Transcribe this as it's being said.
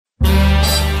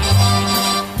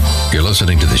You're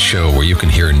listening to the show where you can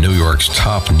hear New York's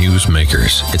top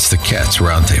newsmakers. It's the Cats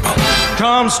Roundtable.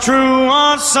 Comes true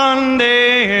on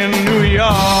Sunday in New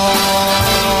York.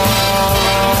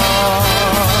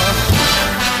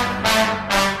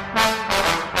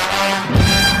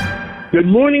 Good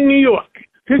morning, New York.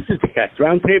 This is the Cats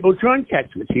Roundtable. John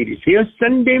Katzmatidis here,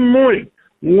 Sunday morning.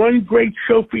 One great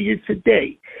show for you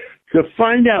today. To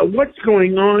find out what's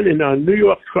going on in our New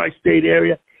York tri-state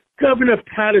area, Governor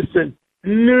Patterson,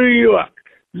 New York,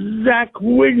 Zach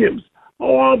Williams,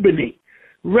 Albany,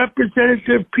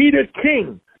 Representative Peter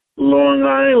King, Long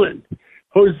Island,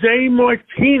 Jose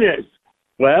Martinez.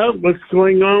 Well, what's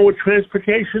going on with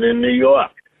transportation in New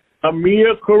York?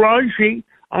 Amir Karaji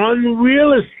on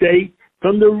real estate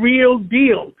from The Real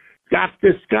Deal.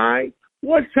 Dr. Sky,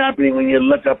 what's happening when you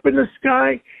look up in the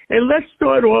sky? And let's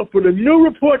start off with a new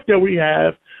report that we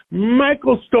have,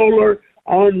 Michael Stoller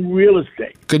on real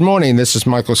estate. Good morning. This is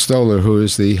Michael Stoller, who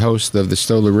is the host of the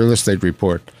Stoller Real Estate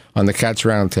Report on the Cats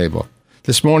Roundtable.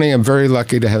 This morning, I'm very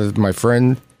lucky to have my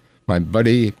friend, my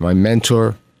buddy, my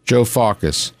mentor, Joe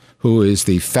Farkas, who is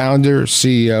the founder,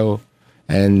 CEO,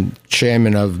 and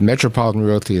chairman of Metropolitan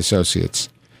Realty Associates.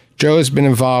 Joe has been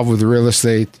involved with real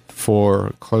estate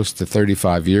for close to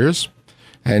 35 years,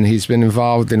 and he's been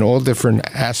involved in all different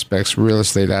aspects, real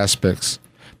estate aspects.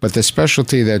 But the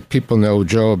specialty that people know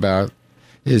Joe about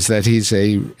is that he's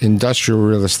a industrial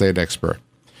real estate expert.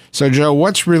 So, Joe,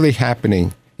 what's really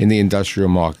happening in the industrial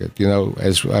market? You know,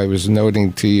 as I was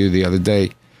noting to you the other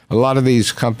day, a lot of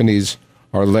these companies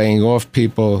are laying off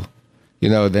people. You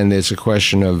know, then there's a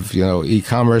question of, you know,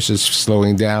 e-commerce is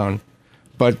slowing down,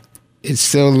 but it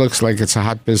still looks like it's a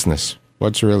hot business.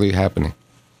 What's really happening?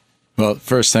 Well,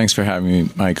 first, thanks for having me,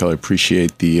 Michael. I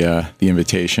appreciate the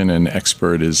invitation, and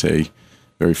expert is a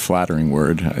very flattering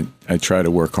word. I try to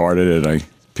work hard at it. I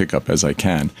pick up as I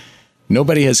can.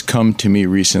 Nobody has come to me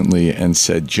recently and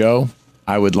said, Joe,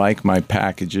 I would like my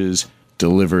packages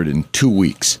delivered in 2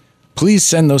 weeks. Please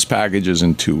send those packages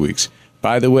in 2 weeks.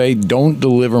 By the way, don't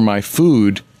deliver my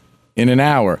food in an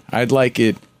hour. I'd like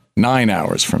it 9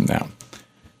 hours from now.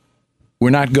 We're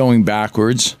not going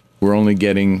backwards. We're only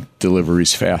getting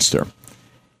deliveries faster.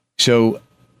 So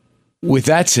with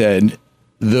that said,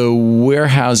 the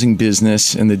warehousing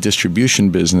business and the distribution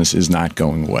business is not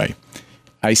going away.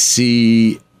 I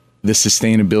see the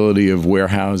sustainability of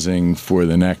warehousing for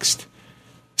the next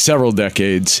several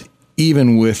decades,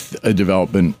 even with a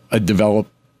developable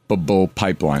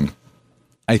pipeline.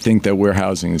 I think that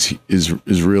warehousing is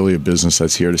really a business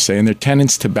that's here to stay, and there are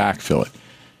tenants to backfill it.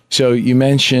 So you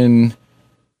mentioned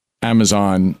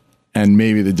Amazon and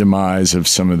maybe the demise of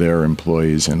some of their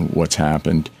employees and what's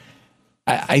happened.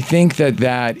 I think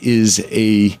that is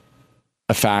a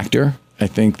factor. I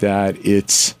think that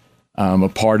it's a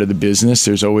part of the business.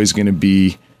 There's always going to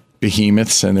be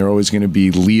behemoths, and there are always going to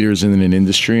be leaders in an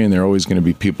industry, and there are always going to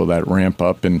be people that ramp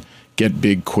up and get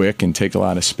big quick and take a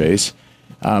lot of space.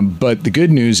 But the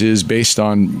good news is, based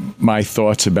on my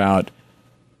thoughts about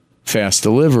fast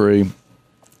delivery,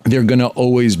 there are going to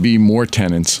always be more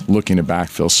tenants looking to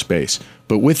backfill space.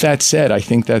 But with that said, I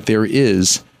think that there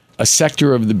is a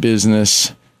sector of the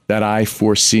business that I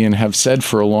foresee and have said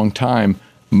for a long time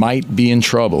might be in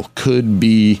trouble, could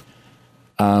be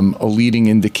a leading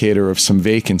indicator of some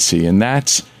vacancy. And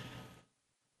that's,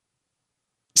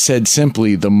 said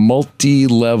simply, the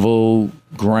multi-level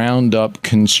ground-up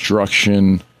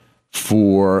construction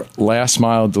for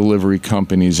last-mile delivery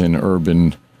companies in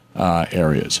urban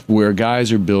areas, where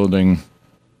guys are building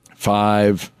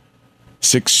 5-6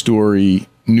 story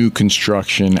new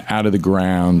construction out of the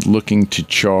ground, looking to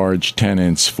charge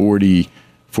tenants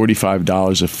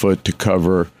 $40-$45 a foot to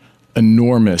cover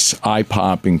enormous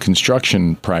eye-popping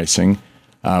construction pricing,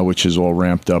 which is all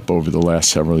ramped up over the last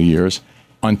several years.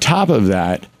 On top of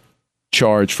that,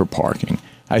 charge for parking.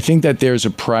 I think that there's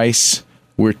a price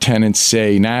where tenants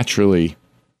say naturally,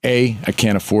 I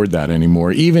can't afford that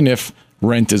anymore, even if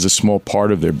rent is a small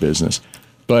part of their business.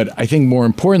 But I think more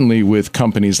importantly, with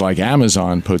companies like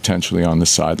Amazon potentially on the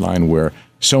sideline, where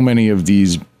so many of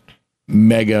these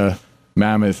mega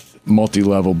mammoth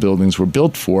multi-level buildings were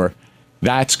built for,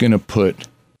 that's going to put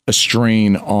a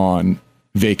strain on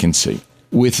vacancy.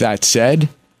 With that said,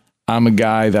 I'm a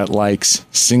guy that likes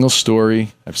single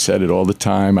story. I've said it all the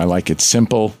time. I like it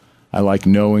simple. I like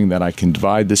knowing that I can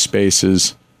divide the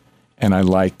spaces, and I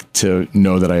like to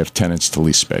know that I have tenants to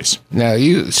lease space. Now,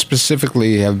 you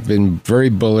specifically have been very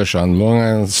bullish on Long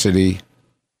Island City,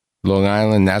 Long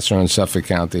Island, Nassau, and Suffolk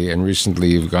County, and recently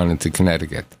you've gone into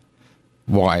Connecticut.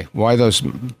 Why? Why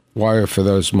for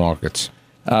those markets?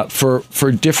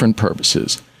 For different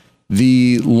purposes.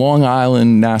 The Long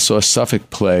Island, Nassau, Suffolk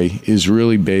play is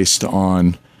really based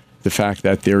on the fact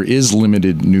that there is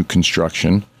limited new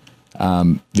construction.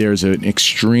 There's an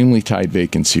extremely tight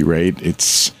vacancy rate.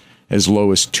 It's as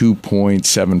low as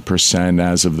 2.7%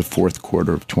 as of the fourth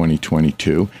quarter of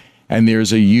 2022. And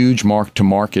there's a huge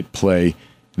mark-to-market play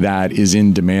that is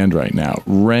in demand right now.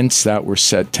 Rents that were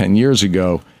set 10 years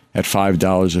ago at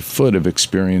 $5 a foot have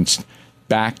experienced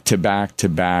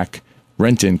back-to-back-to-back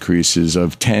rent increases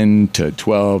of 10 to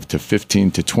 12 to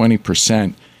 15 to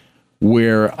 20%,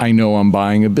 where I know I'm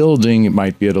buying a building, it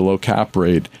might be at a low cap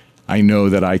rate. I know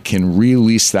that I can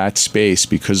release that space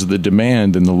because of the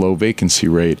demand and the low vacancy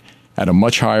rate at a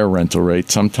much higher rental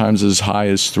rate, sometimes as high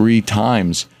as 3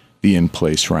 times the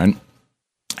in-place rent.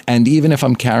 And even if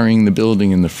I'm carrying the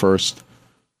building in the first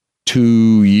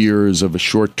 2 years of a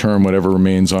short-term, whatever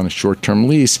remains on a short-term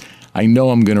lease, I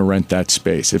know I'm going to rent that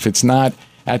space. If it's not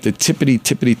at the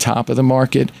tippity top of the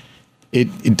market,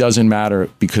 it doesn't matter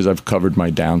because I've covered my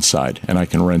downside and I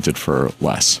can rent it for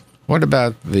less. What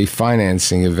about the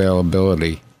financing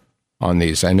availability on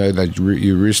these? I know that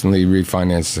you recently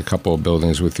refinanced a couple of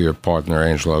buildings with your partner,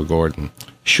 Angelo Gordon.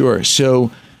 Sure.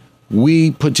 So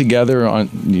we put together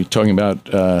you're talking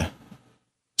about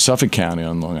Suffolk County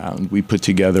on Long Island, we put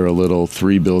together a little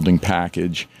 3-building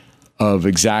package of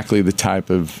exactly the type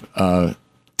of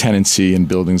tenancy and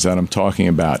buildings that I'm talking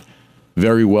about.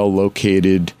 Very well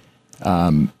located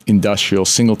industrial,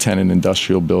 single-tenant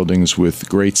industrial buildings with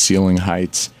great ceiling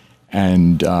heights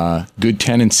and good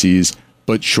tenancies,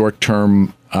 but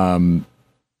short-term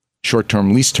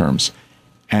lease terms.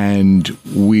 And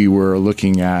we were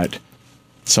looking at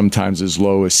sometimes as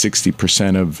low as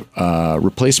 60% of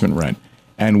replacement rent.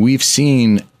 And we've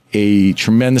seen a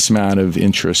tremendous amount of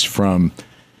interest from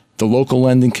the local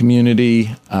lending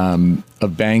community,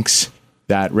 of banks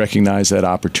that recognize that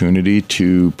opportunity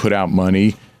to put out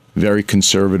money, very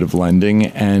conservative lending,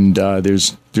 and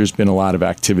there's been a lot of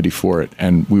activity for it.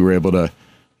 And we were able to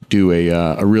do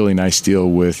a really nice deal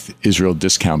with Israel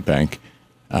Discount Bank,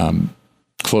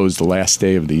 closed the last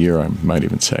day of the year, I might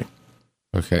even say.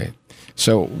 Okay.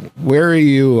 So where are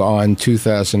you on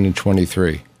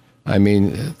 2023? I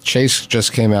mean, Chase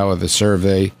just came out with a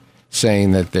survey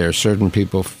saying that there are certain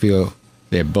people feel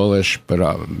they're bullish, but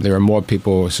there are more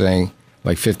people saying,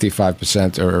 like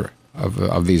 55%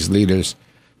 of these leaders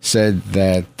said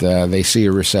that they see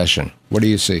a recession. What do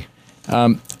you see?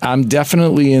 I'm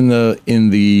definitely in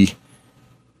the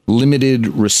limited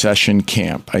recession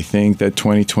camp. I think that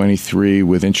 2023,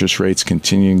 with interest rates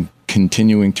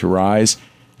continuing to rise,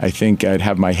 I think I'd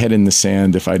have my head in the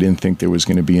sand if I didn't think there was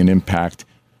going to be an impact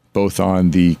both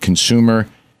on the consumer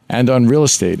and on real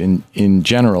estate in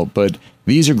general. But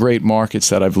these are great markets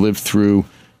that I've lived through,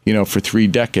 for 3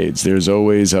 decades. There's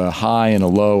always a high and a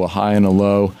low, a high and a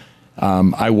low.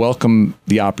 I welcome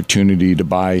the opportunity to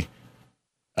buy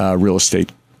real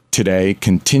estate today,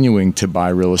 continuing to buy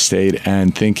real estate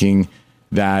and thinking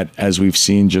that, as we've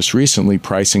seen just recently,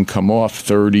 pricing come off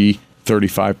 30,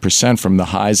 35% from the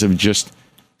highs of just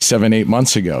 7-8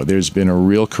 months ago. There's been a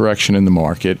real correction in the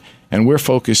market, and we're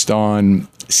focused on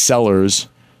sellers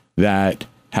that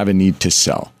have a need to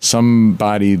sell.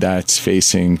 Somebody that's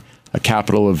facing a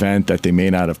capital event that they may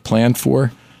not have planned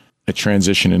for, a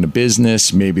transition in a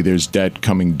business, maybe there's debt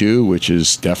coming due, which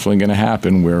is definitely going to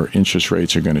happen, where interest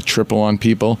rates are going to triple on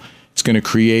people. It's going to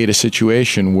create a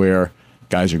situation where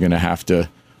guys are going to have to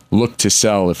look to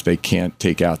sell if they can't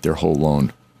take out their whole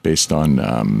loan based on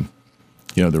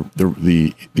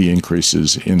the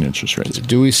increases in interest rates.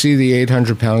 Do we see the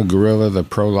 800-pound gorilla, the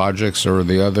Prologix or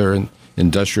the other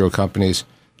industrial companies,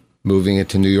 moving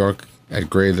into New York at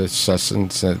greater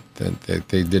sustenance that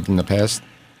they did in the past?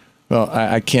 Well,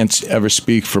 I can't ever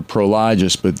speak for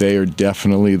Prologis, but they are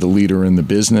definitely the leader in the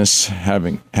business,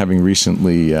 having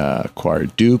recently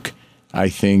acquired Duke. I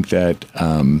think that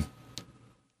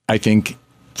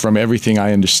from everything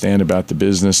I understand about the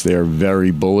business, they're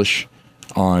very bullish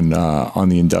on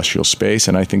the industrial space,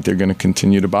 and I think they're going to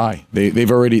continue to buy.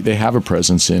 They have a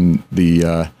presence in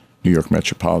the New York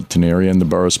metropolitan area and the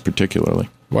boroughs particularly.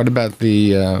 What about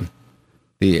the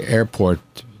airport?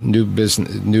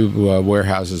 New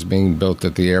warehouses being built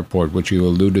at the airport, which you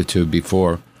alluded to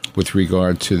before, with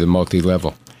regard to the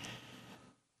multi-level.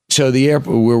 So the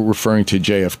airport we're referring to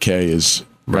JFK is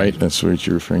right. That's what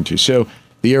you're referring to. So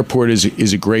the airport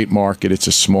is a great market. It's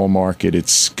a small market.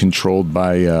 It's controlled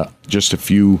by just a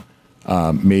few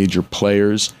major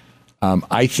players.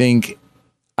 I think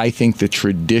the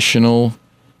traditional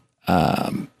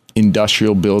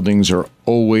industrial buildings are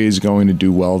always going to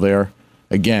do well there.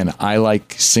 Again, I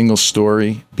like single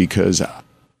story because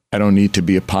I don't need to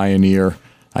be a pioneer.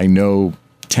 I know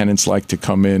tenants like to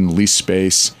come in, lease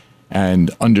space, and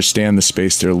understand the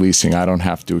space they're leasing. I don't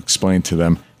have to explain to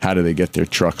them how do they get their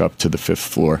truck up to the 5th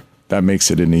floor. That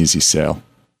makes it an easy sale.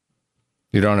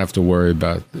 You don't have to worry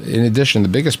about. In addition, the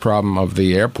biggest problem of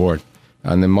the airport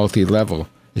on the multi-level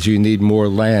is you need more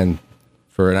land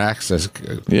for an access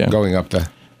going up there.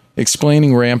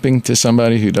 Explaining ramping to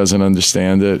somebody who doesn't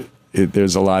understand it,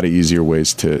 there's a lot of easier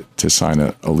ways to sign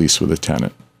a lease with a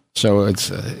tenant. So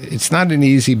it's not an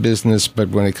easy business, but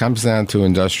when it comes down to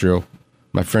industrial,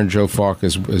 my friend Joe Falk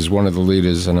is one of the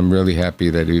leaders, and I'm really happy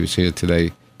that he was here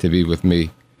today to be with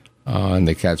me on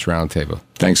the Cats Roundtable.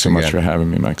 Thanks so much for having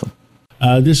me, Michael.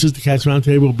 This is the Cats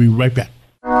Roundtable. We'll be right back.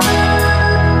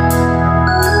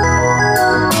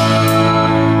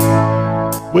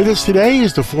 With us today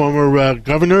is the former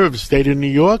governor of the state of New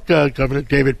York, Governor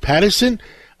David Paterson.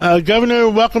 Governor,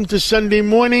 welcome to Sunday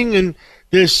morning, and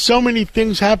there's so many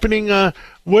things happening.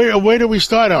 Where do we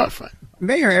start off?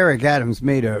 Mayor Eric Adams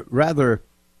made a rather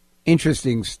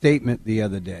interesting statement the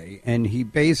other day, and he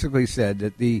basically said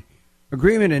that the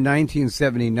agreement in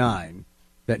 1979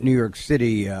 that New York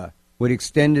City would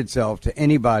extend itself to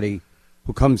anybody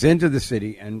who comes into the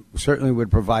city and certainly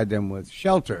would provide them with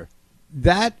shelter.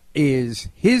 That is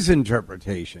his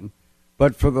interpretation,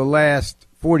 but for the last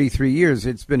 43 years,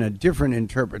 it's been a different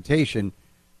interpretation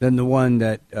than the one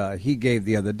that he gave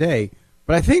the other day.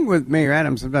 But I think with Mayor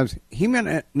Adams, sometimes he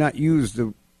may not use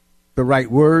the right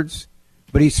words,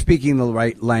 but he's speaking the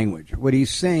right language. What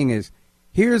he's saying is,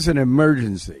 here's an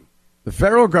emergency. The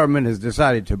federal government has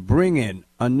decided to bring in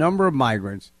a number of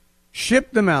migrants,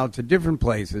 ship them out to different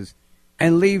places,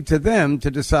 and leave to them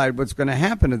to decide what's going to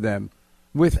happen to them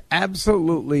with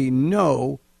absolutely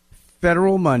no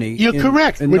federal money. You're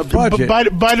correct. In the budget.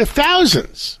 By the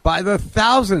thousands. By the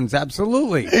thousands,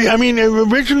 absolutely. I mean,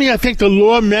 originally, I think the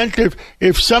law meant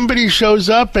if somebody shows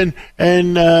up and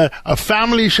a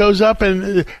family shows up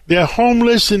and they're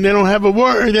homeless and they don't have a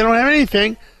work, they don't have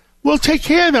anything, we'll take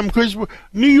care of them because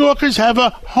New Yorkers have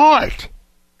a heart.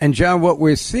 And, John, what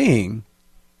we're seeing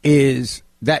is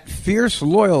that fierce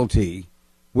loyalty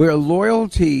where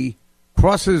loyalty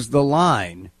crosses the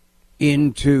line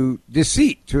into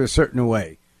deceit to a certain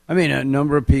way. I mean, a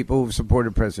number of people who've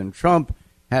supported President Trump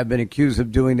have been accused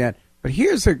of doing that. But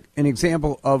here's an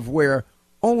example of where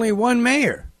only one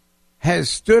mayor has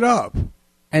stood up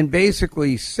and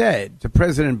basically said to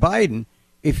President Biden,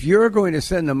 if you're going to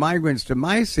send the migrants to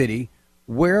my city,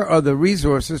 where are the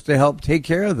resources to help take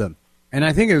care of them? And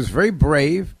I think it was very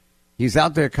brave. He's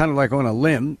out there kind of like on a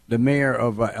limb. The mayor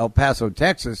of El Paso,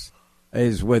 Texas,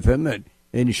 is with him.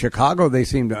 In Chicago, they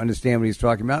seem to understand what he's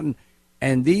talking about.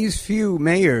 And these few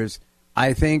mayors,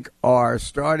 I think, are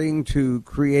starting to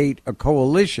create a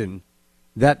coalition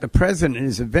that the president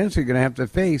is eventually going to have to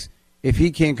face if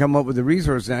he can't come up with the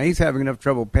resources. Now, he's having enough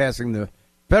trouble passing the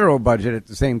federal budget at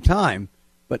the same time.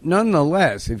 But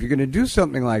nonetheless, if you're going to do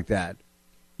something like that,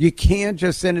 you can't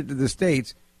just send it to the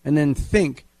states and then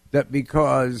think that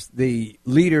because the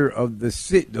leader of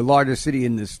the largest city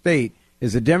in the state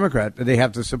is a Democrat, that they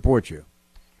have to support you.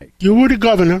 You were the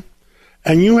governor,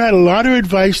 and you had a lot of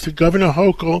advice to Governor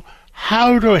Hochul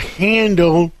how to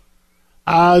handle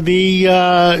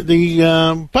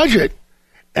the budget.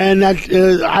 And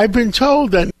that, I've been told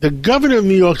that the governor of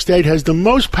New York State has the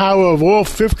most power of all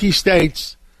 50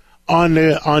 states on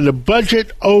the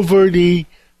budget over the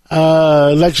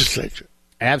legislature.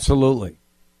 Absolutely.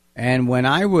 And when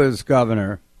I was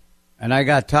governor, and I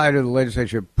got tired of the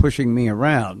legislature pushing me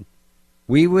around,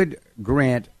 we would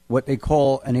grant what they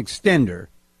call an extender,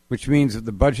 which means if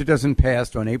the budget doesn't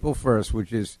pass on April 1st,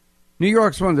 which is New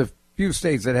York's one of the few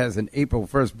states that has an April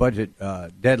 1st budget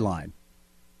deadline,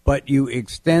 but you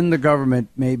extend the government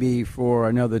maybe for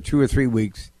another 2 or 3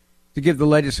 weeks to give the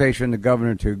legislature and the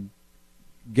governor to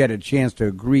get a chance to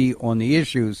agree on the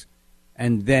issues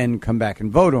and then come back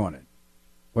and vote on it.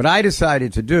 What I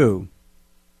decided to do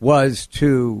was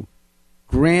to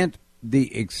grant the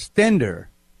extender,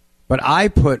 but I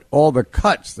put all the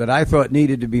cuts that I thought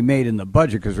needed to be made in the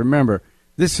budget, because remember,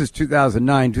 this is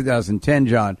 2009, 2010,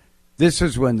 John. This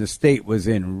is when the state was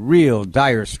in real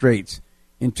dire straits.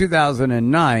 In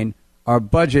 2009, our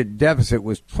budget deficit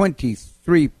was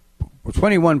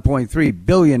 $21.3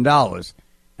 billion,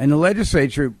 and the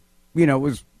legislature,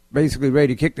 was basically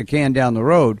ready to kick the can down the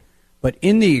road. But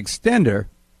in the extender,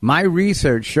 my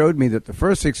research showed me that the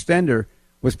first extender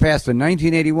was passed in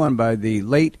 1981 by the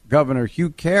late Governor Hugh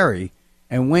Carey,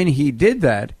 and when he did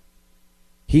that,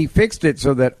 he fixed it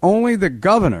so that only the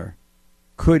governor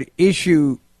could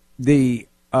issue the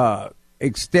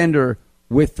extender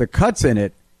with the cuts in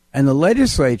it, and the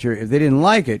legislature, if they didn't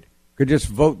like it, could just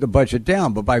vote the budget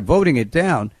down. But by voting it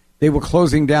down, they were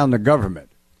closing down the government.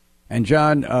 And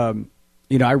John,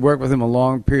 I worked with him a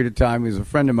long period of time. He was a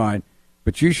friend of mine.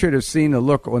 but you should have seen the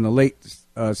look on the late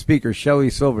Speaker Shelley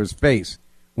Silver's face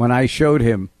when I showed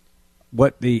him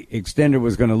what the extender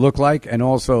was going to look like, and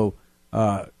also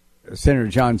Senator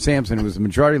John Sampson, who was the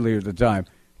majority leader at the time.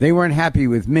 They weren't happy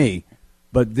with me,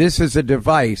 but this is a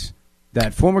device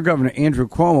that former Governor Andrew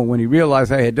Cuomo, when he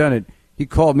realized I had done it, he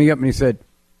called me up and he said,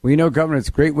 well, you know, Governor, it's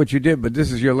great what you did, but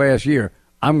this is your last year.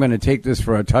 I'm going to take this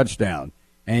for a touchdown.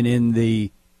 And in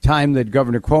the time that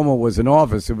Governor Cuomo was in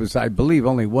office, it was, I believe,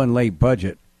 only one late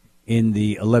budget in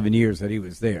the 11 years that he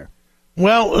was there.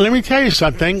 Well, let me tell you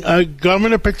something.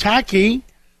 Governor Pataki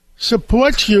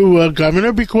supports you,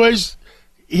 Governor, because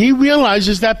he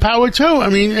realizes that power, too. I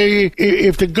mean,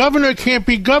 if the governor can't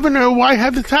be governor, why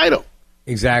have the title?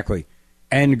 Exactly.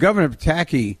 And Governor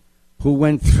Pataki, who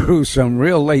went through some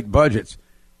real late budgets,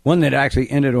 one that actually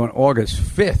ended on August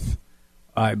 5th,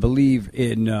 I believe,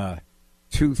 in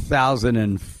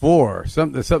 2004,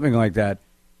 something like that.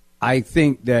 I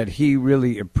think that he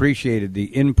really appreciated the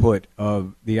input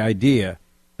of the idea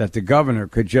that the governor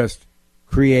could just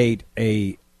create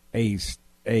a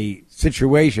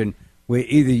situation where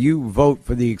either you vote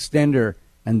for the extender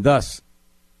and thus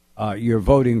you're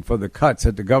voting for the cuts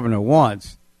that the governor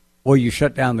wants, or you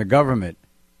shut down the government.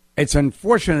 It's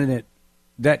unfortunate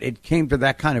that it came to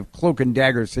that kind of cloak and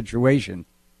dagger situation,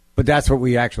 but that's what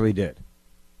we actually did.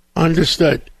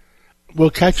 Understood. We'll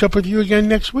catch up with you again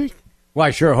next week. Well,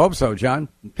 I sure hope so, John.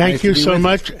 Thank you so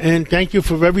much, and thank you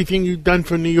for everything you've done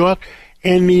for New York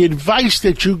and the advice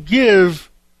that you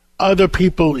give other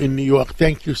people in New York.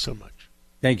 Thank you so much.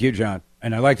 Thank you, John.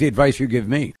 And I like the advice you give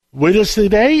me. With us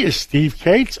today is Steve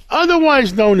Cates,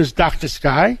 otherwise known as Dr.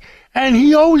 Sky, and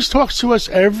he always talks to us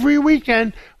every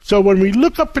weekend. So when we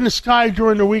look up in the sky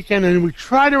during the weekend and we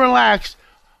try to relax,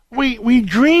 we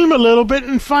dream a little bit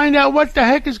and find out what the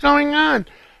heck is going on.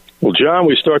 Well, John,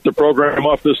 we start the program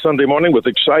off this Sunday morning with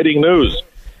exciting news.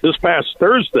 This past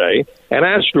Thursday, an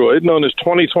asteroid known as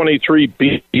 2023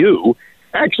 BU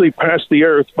actually passed the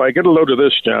Earth by, get a load of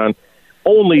this, John,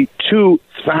 only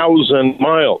 2,000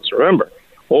 miles. Remember,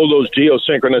 all those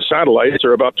geosynchronous satellites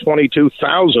are about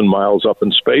 22,000 miles up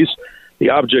in space. The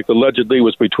object allegedly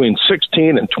was between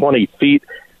 16 and 20 feet.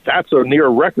 That's a near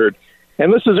record.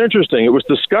 And this is interesting. It was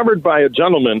discovered by a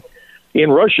gentleman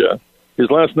in Russia. His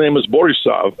last name is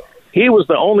Borisov. He was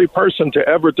the only person to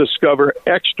ever discover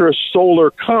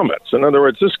extrasolar comets. In other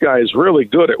words, this guy is really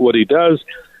good at what he does.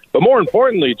 But more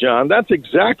importantly, John, that's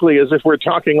exactly as if we're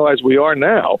talking as we are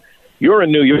now. You're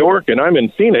in New York and I'm in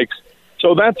Phoenix.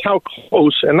 So that's how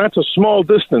close, and that's a small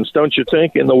distance, don't you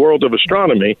think, in the world of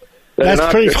astronomy? That's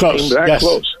pretty close. Yes.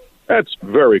 Close. That's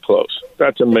very close.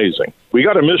 That's amazing. We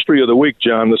got a mystery of the week,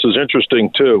 John. This is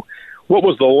interesting, too. What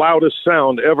was the loudest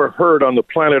sound ever heard on the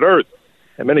planet Earth?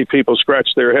 And many people scratch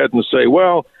their head and say,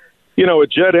 well, you know, a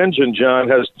jet engine, John,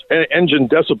 has engine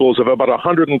decibels of about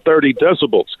 130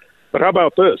 decibels. But how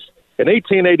about this? In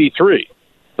 1883,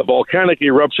 the volcanic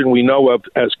eruption we know of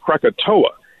as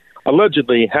Krakatoa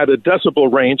allegedly had a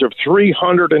decibel range of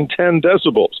 310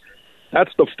 decibels.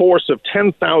 That's the force of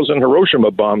 10,000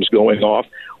 Hiroshima bombs going off.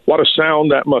 What a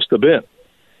sound that must have been.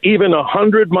 Even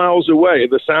 100 miles away,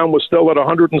 the sound was still at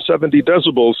 170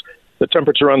 decibels. The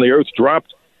temperature on the Earth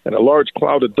dropped, and a large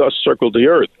cloud of dust circled the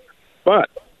Earth. But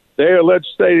they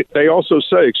also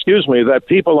say, that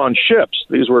people on ships,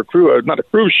 these were not a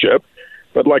cruise ship,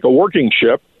 but like a working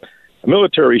ship, a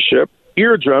military ship,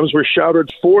 eardrums were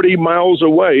shouted 40 miles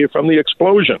away from the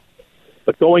explosion.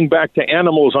 But going back to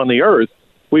animals on the Earth,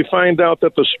 we find out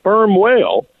that the sperm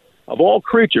whale, of all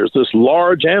creatures, this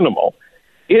large animal,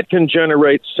 it can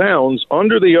generate sounds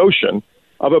under the ocean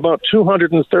of about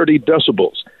 230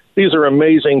 decibels. These are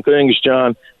amazing things,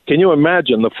 John. Can you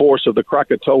imagine the force of the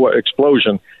Krakatoa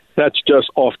explosion? That's just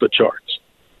off the charts.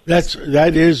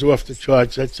 That is off the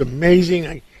charts. That's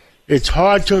amazing. It's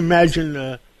hard to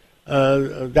imagine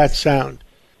that sound.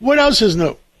 What else is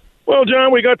new? Well,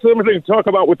 John, we got something to talk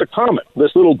about with the comet,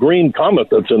 this little green comet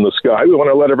that's in the sky. We want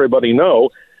to let everybody know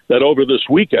that over this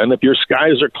weekend, if your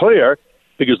skies are clear,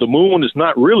 because the moon is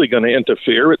not really going to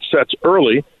interfere, it sets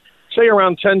early, say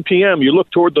around 10 p.m., you look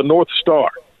toward the North Star.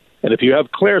 And if you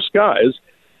have clear skies,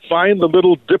 find the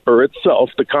Little Dipper itself,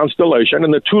 the constellation,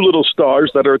 and the two little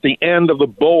stars that are at the end of the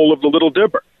bowl of the Little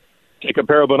Dipper. Take a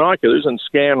pair of binoculars and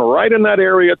scan right in that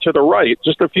area to the right,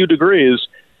 just a few degrees,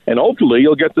 and hopefully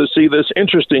you'll get to see this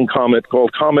interesting comet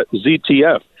called Comet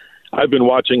ZTF. I've been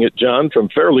watching it, John, from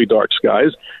fairly dark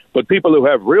skies, but people who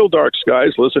have real dark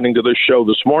skies listening to this show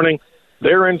this morning,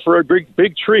 they're in for a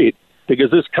big treat,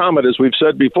 because this comet, as we've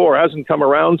said before, hasn't come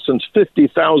around since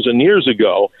 50,000 years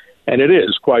ago, and it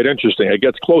is quite interesting. It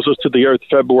gets closest to the Earth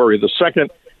February the 2nd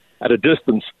at a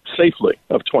distance safely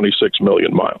of 26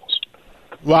 million miles.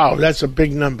 Wow, that's a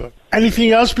big number.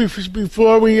 Anything else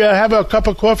before we have a cup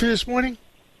of coffee this morning?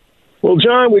 Well,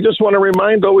 John, we just want to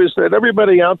remind always that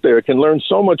everybody out there can learn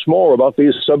so much more about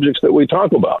these subjects that we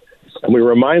talk about. And we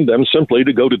remind them simply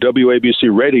to go to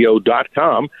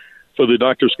WABCRadio.com for the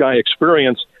Dr. Sky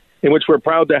experience, in which we're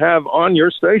proud to have on your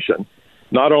station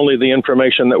not only the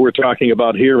information that we're talking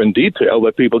about here in detail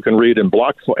that people can read in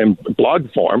blog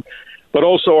form, but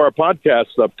also our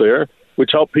podcasts up there, which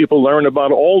help people learn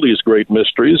about all these great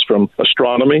mysteries from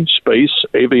astronomy, space,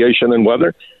 aviation, and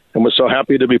weather. And we're so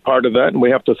happy to be part of that, and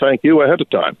we have to thank you ahead of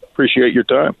time. Appreciate your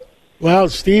time. Well,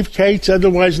 Steve Cates,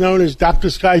 otherwise known as Dr.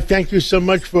 Sky, thank you so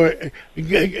much for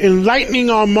enlightening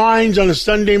our minds on a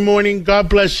Sunday morning. God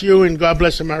bless you, and God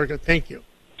bless America. Thank you.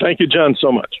 Thank you, John,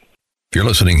 so much. You're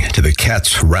listening to the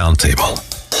Cats Roundtable.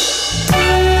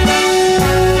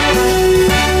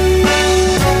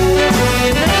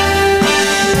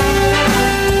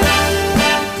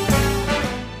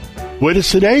 With us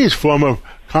today is former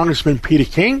Congressman Peter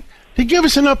King to give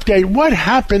us an update. What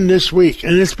happened this week?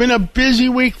 And it's been a busy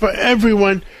week for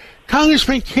everyone.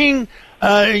 Congressman King,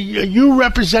 you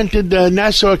represented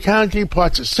Nassau County,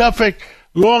 parts of Suffolk,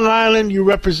 Long Island. You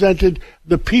represented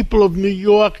the people of New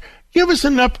York. Give us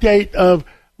an update of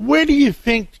where do you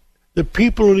think the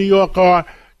people of New York are?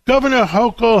 Governor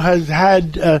Hochul has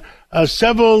had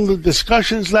several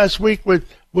discussions last week with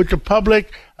the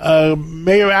public.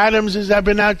 Mayor Adams has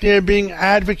been out there being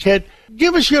advocate.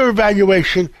 Give us your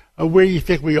evaluation of where you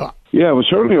think we are. Yeah, well,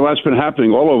 certainly a lot's been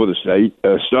happening all over the state,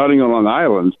 starting on Long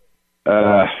Island.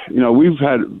 We've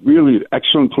had really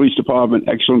excellent police department,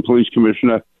 excellent police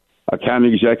commissioner,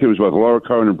 county executives, both Laura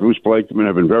Curran and Bruce Blakeman,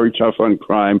 have been very tough on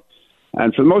crime.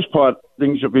 And for the most part,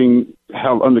 things are being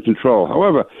held under control.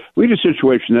 However, we had a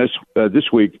situation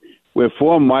this week where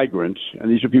 4 migrants,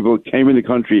 and these are people who came in the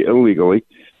country illegally,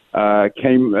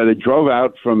 they drove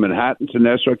out from Manhattan to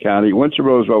Nassau County, went to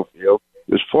Roosevelt Field.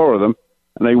 There's 4 of them,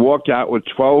 and they walked out with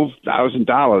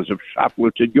 $12,000 of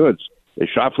shoplifted goods. They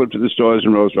shoplifted the stores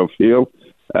in Roosevelt Field,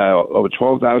 over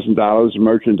 $12,000 of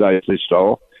merchandise they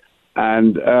stole.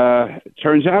 And it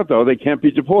turns out, though, they can't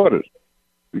be deported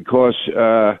because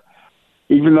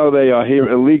even though they are here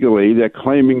illegally, they're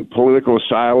claiming political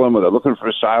asylum or they're looking for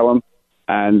asylum,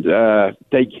 and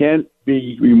they can't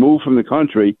be removed from the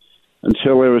country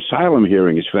until their asylum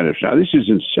hearing is finished. Now, this is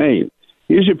insane.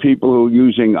 These are people who are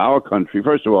using our country.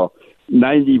 First of all,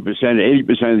 90%,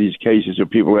 80% of these cases of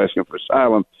people asking for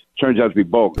asylum turns out to be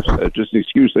bogus. Just an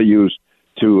excuse they use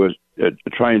to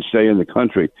try and stay in the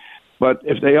country. But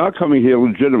if they are coming here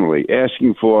legitimately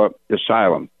asking for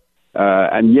asylum,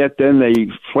 and yet then they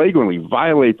flagrantly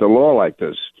violate the law like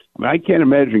this, I mean, I can't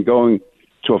imagine going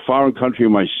to a foreign country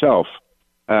myself,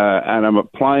 and I'm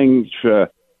applying for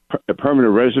a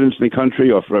permanent residence in the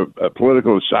country or for a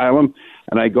political asylum,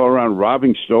 and I go around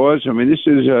robbing stores. I mean, this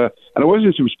is, and it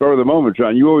wasn't some spur of the moment,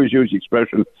 John. You always use the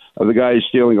expression of the guy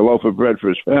stealing a loaf of bread for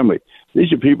his family.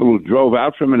 These are people who drove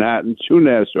out from Manhattan to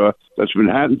Nassau, that's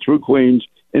Manhattan through Queens,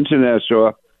 into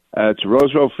Nassau, to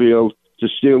Roosevelt Field to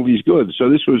steal these goods. So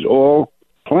this was all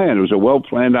planned. It was a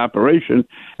well-planned operation.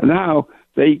 And now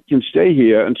they can stay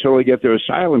here until they get their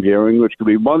asylum hearing, which could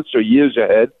be months or years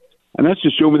ahead. And that's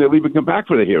assuming they'll even come back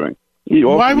for the hearing.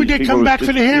 Why would they come back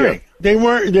for the hearing? They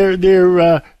weren't.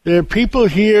 They're people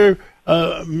here,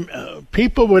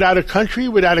 people without a country,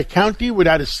 without a county,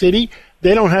 without a city.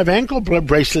 They don't have ankle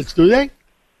bracelets, do they?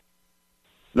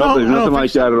 No, there's nothing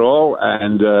like that at all.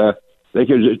 And they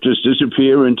can just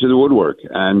disappear into the woodwork,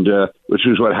 and which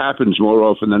is what happens more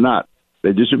often than not.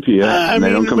 They disappear, and they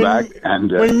don't come back.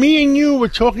 And when me and you were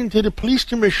talking to the police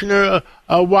commissioner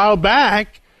a while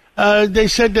back, they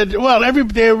said that, well,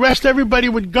 they arrest everybody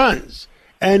with guns.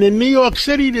 And in New York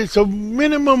City, there's a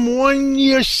minimum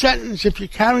 1-year sentence if you're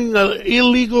carrying an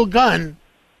illegal gun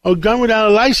or gun without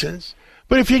a license.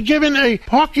 But if you're given a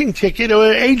parking ticket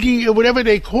or an AD or whatever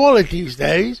they call it these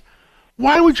days,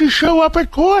 why would you show up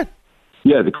at court?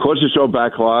 Yeah, the courts are so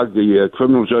backlogged. The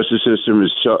criminal justice system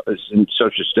is in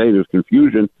such a state of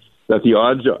confusion that the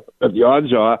odds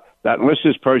are that unless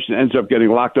this person ends up getting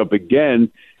locked up again,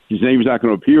 his name's not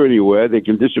going to appear anywhere. They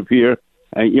can disappear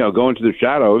and go into the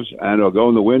shadows or go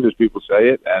in the wind, as people say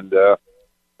it, and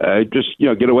just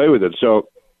get away with it. So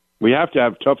we have to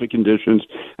have tougher conditions,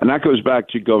 and that goes back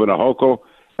to Governor Hochul.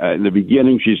 In the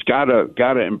beginning, she's got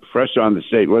to impress on the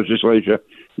state legislature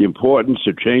the importance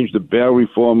to change the bail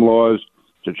reform laws,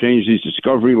 to change these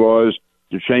discovery laws,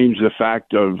 to change the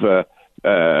fact of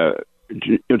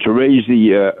to raise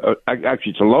the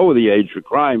actually to lower the age for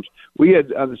crimes. We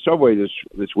had on the subway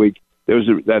this week. There was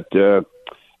that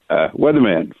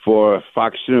weatherman for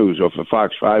Fox News or for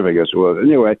Fox 5, I guess it was.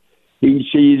 Anyway, he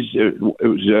sees, it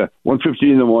was 1:15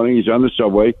 in the morning, he's on the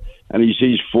subway, and he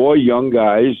sees 4 young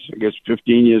guys, I guess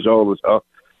 15 years old or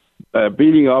so,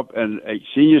 beating up a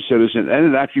senior citizen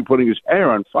and actually putting his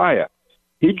hair on fire.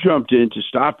 He jumped in to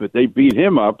stop it. They beat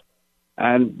him up,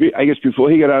 and I guess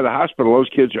before he got out of the hospital, those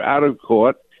kids are out of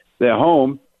court, they're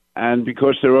home, and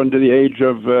because they're under the age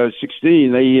of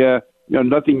 16, they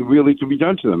nothing really can be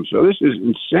done to them. So this is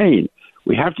insane.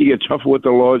 We have to get tougher with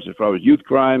the laws as far as youth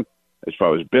crime, as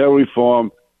far as bail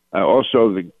reform.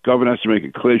 Also, the governor has to make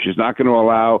it clear she's not going to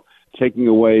allow taking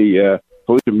away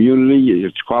police immunity.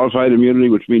 It's qualified immunity,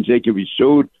 which means they can be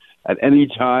sued at any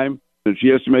time. And she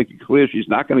has to make it clear she's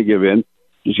not going to give in.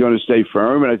 She's going to stay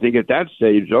firm. And I think at that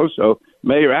stage also,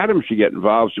 Mayor Adams should get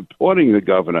involved supporting the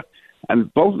governor.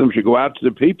 And both of them should go out to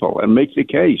the people and make the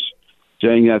case,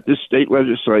 saying that this state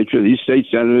legislature, these state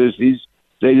senators, these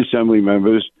state assembly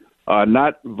members are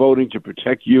not voting to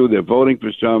protect you. They're voting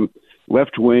for some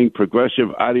left-wing, progressive,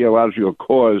 ideological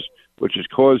cause, which is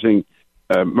causing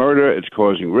murder, it's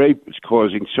causing rape, it's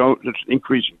causing so much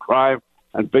increase in crime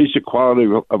and basic quality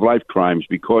of life crimes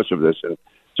because of this. And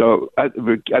so I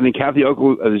think Kathy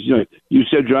Hochul, you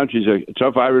said, John, she's a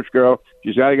tough Irish girl.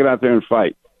 She's got to get out there and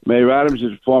fight. Mayor Adams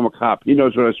is a former cop. He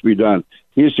knows what has to be done.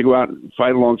 He has to go out and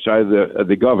fight alongside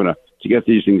the governor to get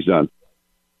these things done.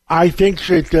 I think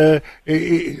that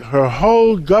her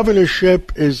whole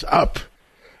governorship is up.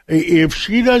 If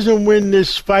she doesn't win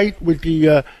this fight with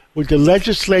the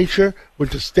legislature,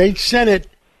 with the state senate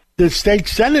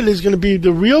is going to be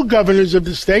the real governors of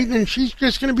the state, and she's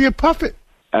just going to be a puppet.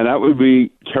 And that would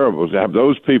be terrible to have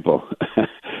those people,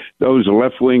 those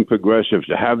left-wing progressives,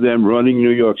 to have them running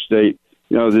New York State.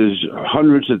 There's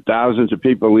hundreds of thousands of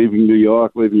people leaving New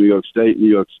York State, New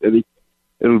York City.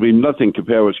 It'll be nothing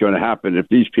compared to what's going to happen if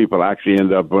these people actually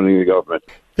end up running the government.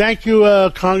 Thank you,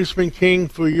 Congressman King,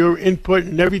 for your input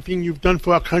and everything you've done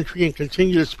for our country, and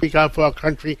continue to speak out for our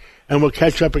country. And we'll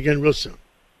catch up again real soon.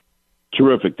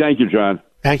 Terrific. Thank you, John.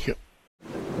 Thank you.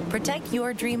 Protect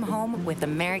your dream home with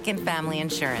American Family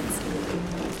Insurance.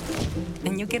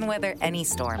 And you can weather any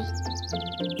storm.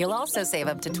 You'll also save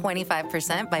up to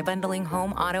 25% by bundling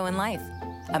home, auto, and life.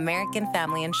 American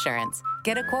Family Insurance.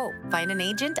 Get a quote. Find an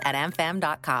agent at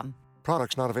amfam.com.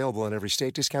 Products not available in every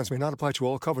state. Discounts may not apply to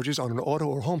all coverages on an auto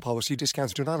or home policy.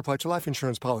 Discounts do not apply to life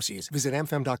insurance policies. Visit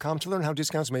amfam.com to learn how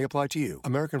discounts may apply to you.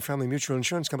 American Family Mutual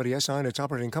Insurance Company, SI, and its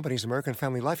operating companies, American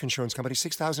Family Life Insurance Company,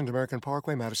 6000 American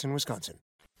Parkway, Madison, Wisconsin.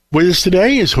 With us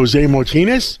today is Jose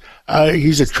Martinez.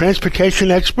 He's a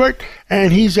transportation expert,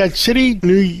 and he's at City,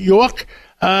 New York,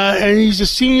 and he's a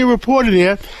senior reporter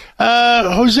there.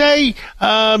 Jose,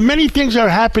 many things are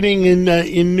happening in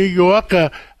New York.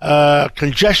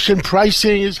 Congestion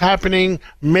pricing is happening.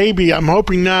 Maybe, I'm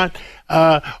hoping not.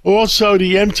 Also,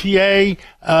 the MTA,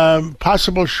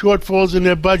 possible shortfalls in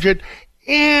their budget.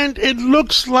 And it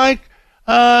looks like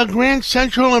Grand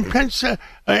Central and Penn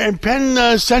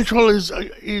Central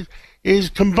is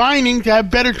combining to have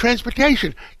better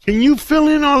transportation. Can you fill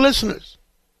in our listeners?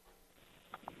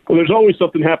 Well, there's always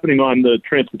something happening on the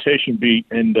transportation beat,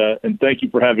 and thank you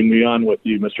for having me on with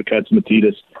you, Mr.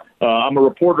 Katsimatidis. I'm a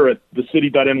reporter at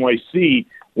thecity.nyc,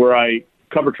 where I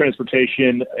cover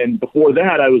transportation, and before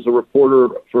that, I was a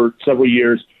reporter for several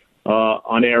years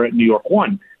on air at New York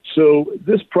One. So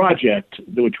this project,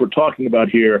 which we're talking about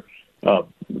here,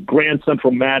 Grand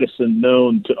Central Madison,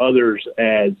 known to others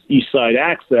as East Side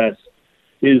Access,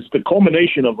 is the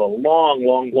culmination of a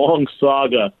long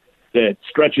saga that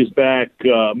stretches back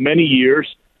many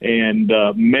years and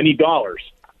many dollars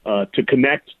to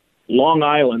connect Long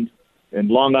Island and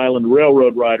Long Island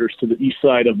Railroad riders to the east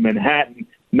side of Manhattan,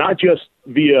 not just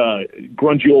via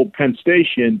grungy old Penn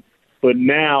Station, but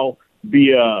now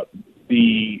via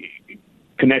the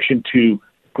connection to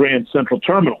Grand Central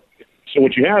Terminal. So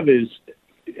what you have is,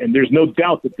 and there's no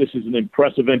doubt that this is an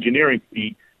impressive engineering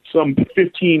feat, some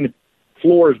 15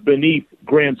 floors beneath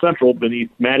Grand Central, beneath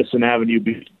Madison Avenue,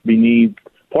 beneath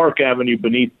Park Avenue,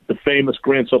 beneath the famous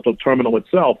Grand Central Terminal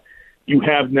itself, you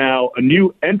have now a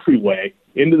new entryway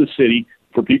into the city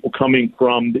for people coming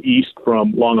from the east,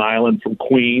 from Long Island, from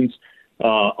Queens,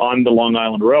 on the Long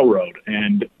Island Railroad.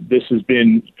 And this has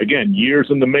been, again, years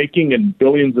in the making and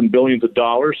billions of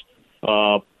dollars.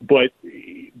 But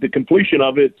the completion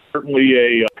of it,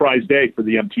 certainly a prize day for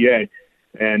the MTA.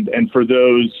 And for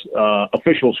those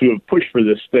officials who have pushed for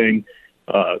this thing,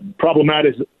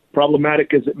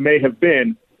 problematic as it may have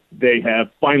been, they have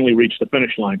finally reached the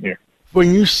finish line here.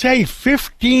 When you say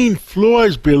 15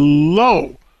 floors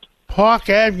below Park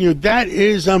Avenue, that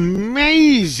is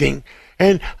amazing.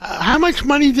 And how much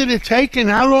money did it take, and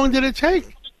how long did it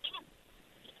take?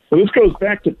 Well, this goes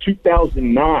back to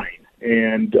 2009.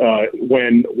 And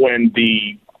when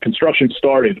the construction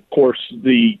started, of course,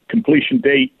 the completion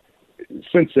date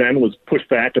since then was pushed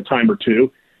back a time or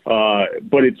two,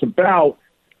 but it's about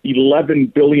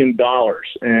 $11 billion.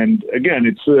 And again,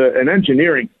 it's an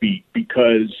engineering feat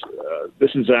because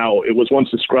this is how it was once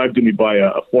described to me by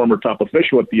a former top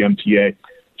official at the MTA,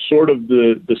 sort of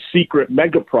the secret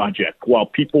mega project. While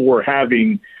people were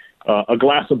having a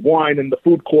glass of wine in the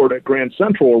food court at Grand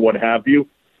Central or what have you,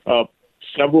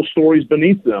 several stories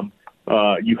beneath them,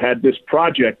 you had this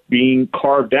project being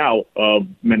carved out of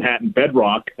Manhattan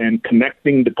bedrock and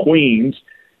connecting the Queens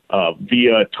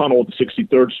via a tunnel, the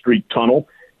 63rd Street Tunnel,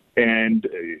 and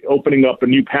opening up a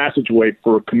new passageway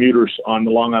for commuters on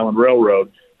the Long Island Railroad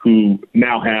who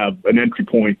now have an entry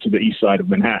point to the east side of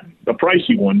Manhattan. A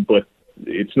pricey one, but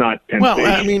it's not Penn Station.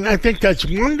 Well, I mean, I think that's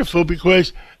wonderful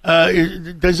because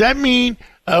does that mean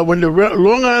when the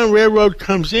Long Island Railroad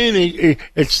comes in,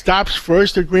 it stops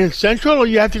first at Grand Central, or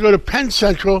you have to go to Penn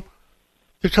Central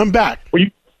to come back? Well,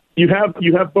 you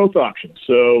have both options.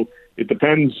 So it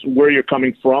depends where you're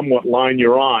coming from, what line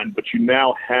you're on, but you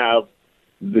now have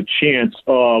the chance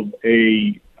of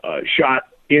a shot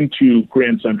into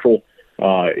Grand Central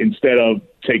instead of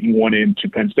taking one into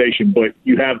Penn Station. But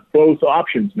you have both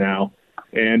options now,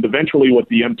 and eventually what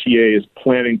the MTA is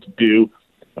planning to do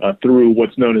through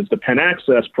what's known as the Penn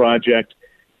Access Project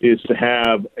is to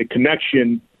have a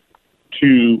connection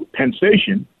to Penn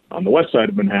Station on the west side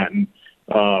of Manhattan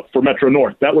for Metro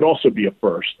North. That would also be a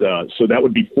first. So that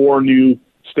would be 4 new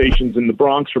stations in the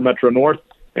Bronx for Metro North,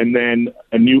 and then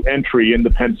a new entry in the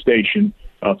Penn Station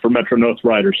for Metro North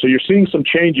riders. So you're seeing some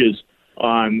changes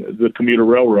on the commuter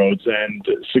railroads and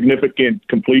significant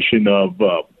completion of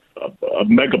a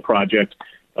mega project,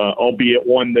 albeit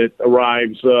one that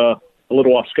arrives a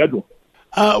little off schedule.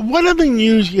 What other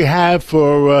news you have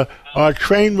for our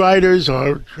train riders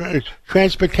or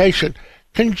transportation?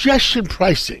 Congestion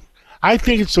pricing. I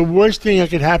think it's the worst thing that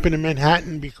could happen in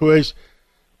Manhattan because,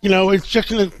 it's just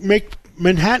going to make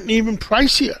Manhattan even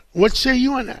pricier. What say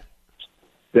you on that?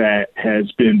 That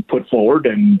has been put forward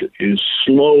and is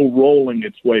slow rolling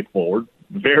its way forward,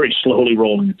 very slowly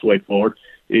rolling its way forward,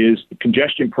 is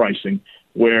congestion pricing,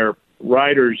 where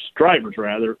drivers,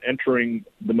 entering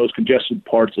the most congested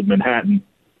parts of Manhattan,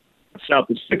 south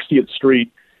of 60th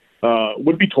Street,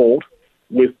 would be told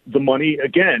with the money,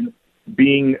 again,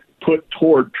 being put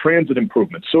toward transit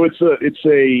improvements. So it's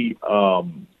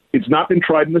not been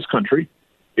tried in this country.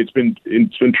 It's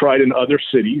been tried in other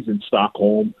cities, in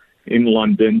Stockholm, in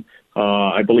London,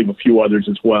 I believe a few others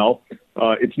as well.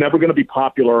 It's never going to be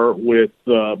popular with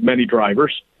many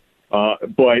drivers,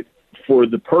 but for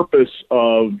the purpose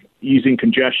of easing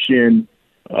congestion,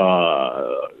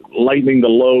 lightening the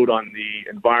load on the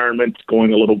environment,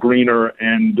 going a little greener,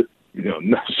 and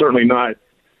certainly not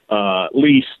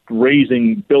least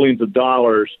raising billions of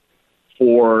dollars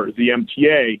for the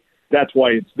MTA, that's why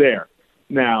it's there.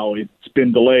 Now, it's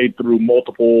been delayed through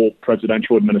multiple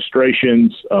presidential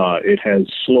administrations. It has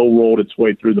slow-rolled its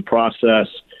way through the process.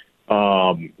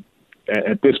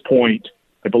 At this point,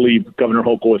 I believe Governor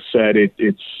Hochul has said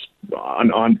it's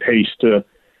on pace to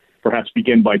perhaps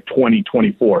begin by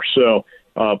 2024. So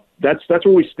that's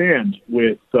where we stand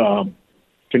with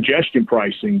congestion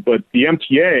pricing. But the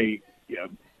MTA,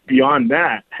 beyond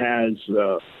that, has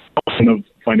a ton of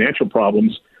financial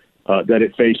problems that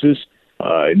it faces.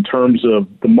 In terms of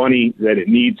the money that it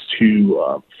needs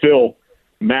to fill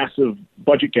massive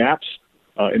budget gaps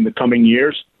in the coming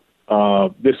years.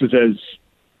 This is as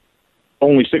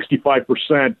only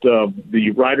 65% of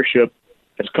the ridership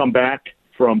has come back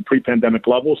from pre-pandemic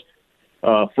levels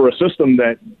for a system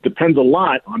that depends a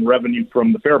lot on revenue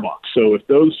from the fare box. So if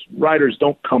those riders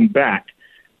don't come back,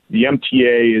 the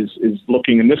MTA is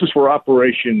looking, and this is for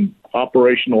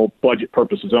operational budget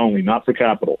purposes only, not for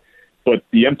capital. But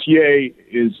the MTA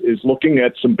is looking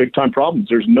at some big-time problems.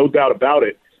 There's no doubt about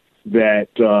it that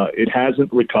it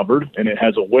hasn't recovered, and it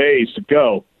has a ways to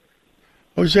go.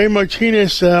 Jose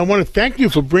Martinez, I want to thank you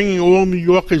for bringing all New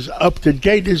Yorkers up to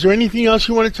date. Is there anything else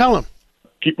you want to tell them?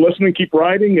 Keep listening, keep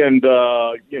riding, and,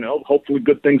 hopefully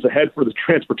good things ahead for the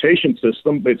transportation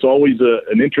system. It's always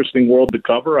an interesting world to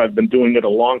cover. I've been doing it a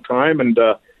long time, and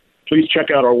please check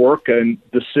out our work at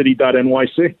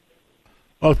thecity.nyc.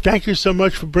 Well, thank you so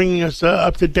much for bringing us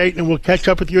up to date, and we'll catch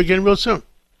up with you again real soon.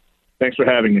 Thanks for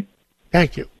having me.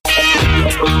 Thank you.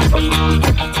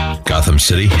 Gotham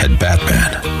City had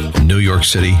Batman. New York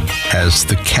City has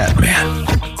the Catman.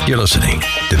 You're listening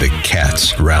to the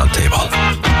Cats Roundtable.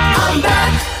 I'm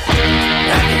back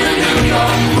in the New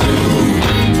York groove.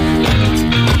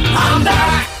 I'm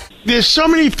back. there's so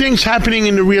many things happening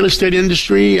in the real estate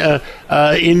industry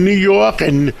in New York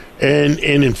and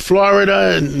in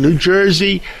Florida and New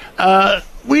Jersey.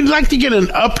 We'd like to get an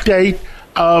update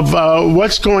of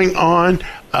what's going on.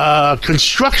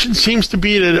 Construction seems to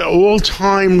be at an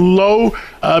all-time low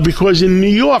because in New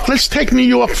York, let's take New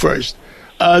York first.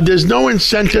 There's no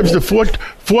incentives. The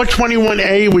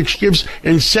 421A, which gives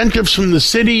incentives from the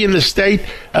city and the state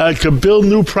to build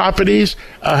new properties,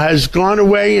 has gone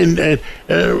away,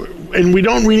 and we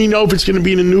don't really know if it's going to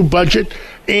be in a new budget.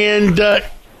 And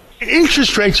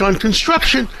interest rates on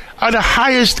construction are the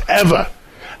highest ever.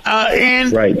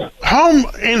 And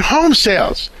home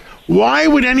sales. Why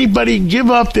would anybody give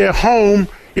up their home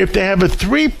if they have a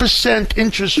 3%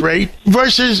 interest rate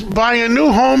versus buying a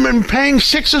new home and paying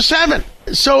 6 or 7?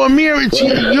 So, Amir, it's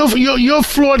your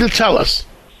floor to tell us.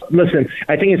 Listen,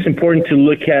 I think it's important to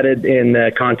look at it in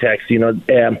context.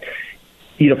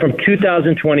 From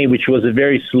 2020, which was a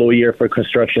very slow year for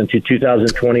construction, to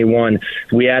 2021,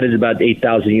 we added about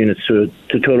 8,000 units to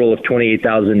a total of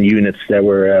 28,000 units that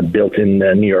were built in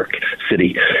New York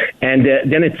City. And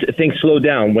then things slowed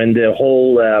down when the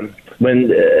whole when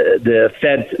the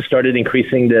Fed started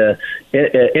increasing the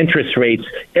interest rates.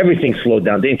 Everything slowed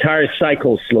down. The entire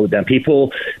cycle slowed down.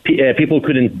 People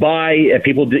couldn't buy.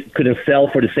 People couldn't sell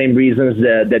for the same reasons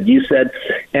that you said.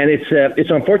 And it's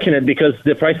unfortunate because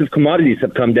the price of commodities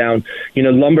have come down.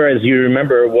 Lumber, as you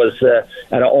remember, was at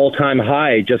an all-time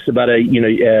high just about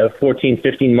 14,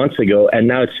 15 months ago, and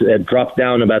now it's dropped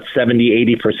down about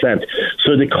 70-80%.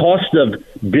 So the cost of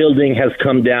building has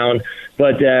come down,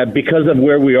 but because of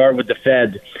where we are with the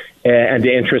Fed and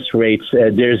the interest rates,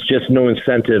 there's just no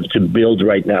incentive to build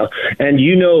right now. And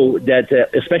you know that,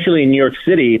 especially in New York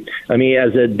City, I mean,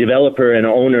 as a developer and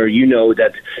owner, you know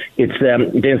that it's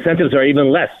the incentives are even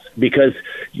less because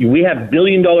we have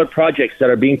billion-dollar projects that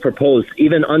are being proposed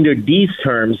even under these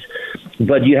terms,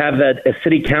 but you have a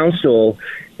city council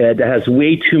that has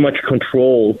way too much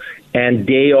control, and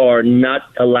they are not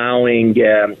allowing,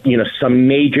 some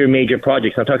major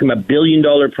projects. I'm talking about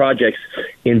billion-dollar projects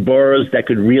in boroughs that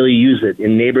could really use it,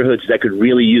 in neighborhoods that could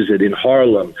really use it, in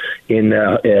Harlem, in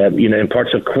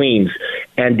parts of Queens.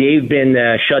 And they've been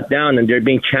shut down, and they're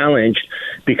being challenged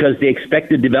because they expect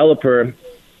the developer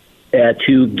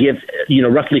to give,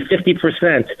 roughly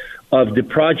 50% of the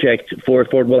project for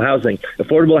affordable housing.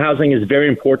 Affordable housing is very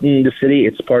important in the city.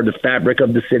 It's part of the fabric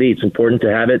of the city. It's important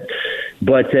to have it.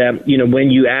 But,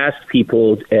 when you ask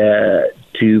people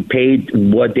to pay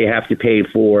what they have to pay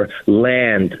for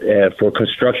land, for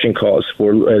construction costs,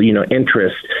 for,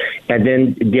 interest, and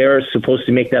then they're supposed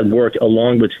to make that work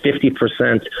along with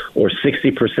 50% or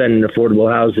 60% in affordable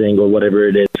housing or whatever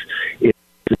it is, it's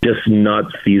just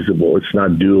not feasible. It's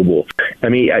not doable. I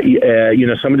mean,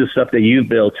 some of the stuff that you've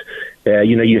built,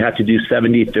 you have to do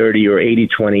 70-30 or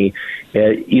 80-20.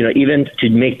 Even to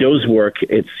make those work,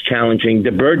 it's challenging.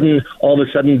 The burden all of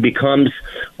a sudden becomes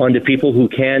on the people who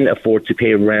can afford to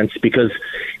pay rents because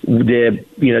the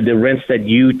rents that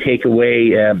you take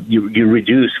away, you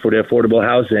reduce for the affordable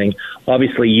housing.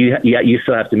 Obviously, you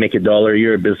still have to make $1.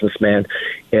 You're a businessman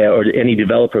or any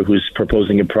developer who's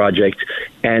proposing a project,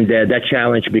 and that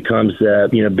challenge becomes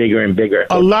bigger and bigger.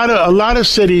 A lot of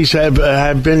cities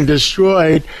have been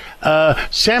destroyed.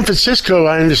 San Francisco,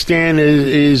 I understand,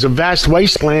 is a vast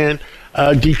wasteland.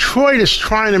 Detroit is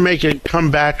trying to make it come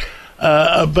back,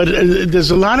 but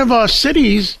there's a lot of our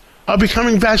cities are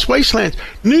becoming vast wastelands.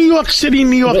 New York City,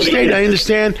 New York State, I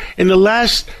understand, in the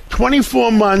last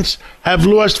 24 months have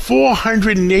lost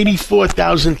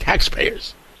 484,000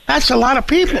 taxpayers. That's a lot of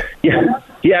people.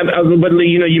 Yeah, but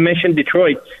you mentioned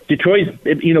Detroit. Detroit,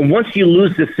 once you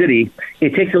lose the city,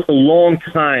 it takes a long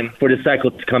time for the cycle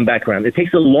to come back around. It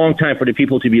takes a long time for the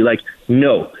people to be like,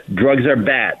 no, drugs are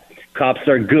bad, cops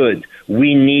are good,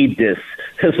 we need this.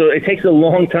 So it takes a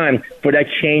long time for that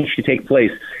change to take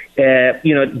place.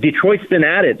 Detroit's been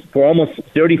at it for almost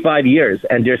 35 years,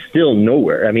 and they're still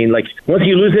nowhere. I mean, once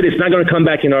you lose it, it's not going to come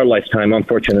back in our lifetime,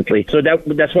 unfortunately. So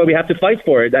that's why we have to fight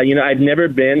for it. I've never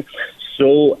been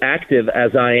so active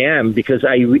as I am because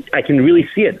I can really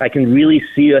see it. I can really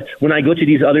see it. When I go to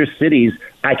these other cities,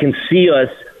 I can see us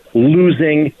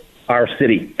losing our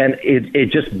city. And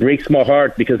it just breaks my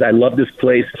heart because I love this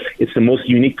place. It's the most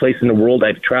unique place in the world.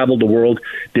 I've traveled the world.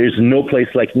 There's no place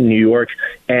like New York.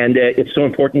 And it's so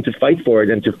important to fight for it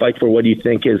and to fight for what you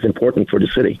think is important for the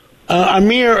city.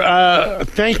 Amir,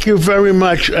 thank you very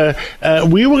much.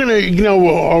 We were going to,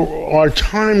 our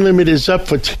time limit is up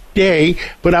for today,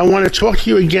 but I want to talk to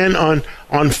you again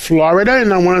on Florida,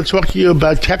 and I want to talk to you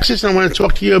about Texas, and I want to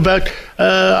talk to you about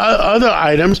other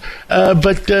items.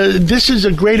 But this is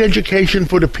a great education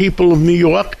for the people of New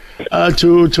York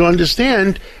to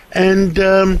understand and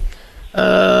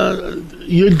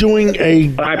you're doing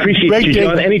a. I appreciate you,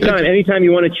 John. Anytime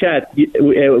you want to chat,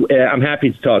 I'm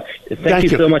happy to talk. Thank you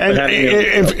so much for having me.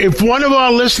 If one of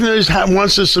our listeners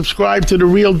wants to subscribe to The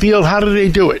Real Deal, how do they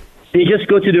do it? They just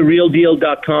go to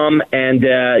therealdeal.com and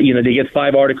they get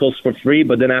 5 articles for free,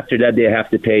 but then after that they have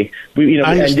to pay.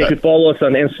 And they could follow us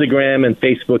on Instagram and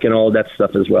Facebook and all that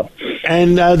stuff as well.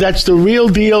 And that's The Real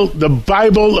Deal, the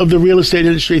Bible of the real estate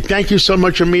industry. Thank you so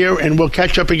much, Amir, and we'll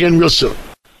catch up again real soon.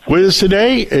 With us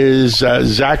today is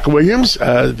Zach Williams,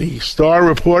 the star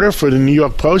reporter for the New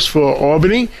York Post for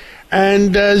Albany.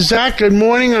 And Zach, good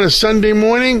morning on a Sunday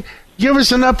morning. Give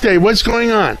us an update. What's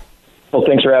going on? Well,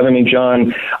 thanks for having me,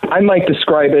 John. I might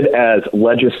describe it as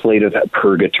legislative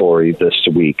purgatory this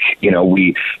week.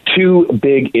 Two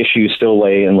big issues still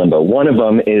lay in limbo. One of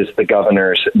them is the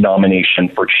governor's nomination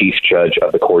for chief judge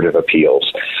of the Court of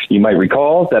Appeals. You might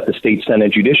recall that the State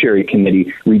Senate Judiciary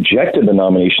Committee rejected the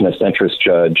nomination of centrist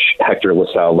Judge Hector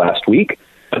LaSalle last week.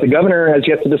 But the governor has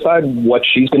yet to decide what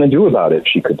she's going to do about it.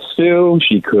 She could sue.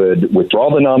 She could withdraw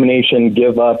the nomination,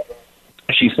 give up.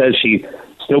 She says she's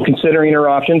still considering her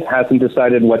options, hasn't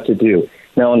decided what to do.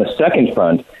 Now, on the second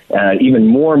front, even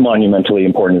more monumentally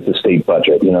important is the state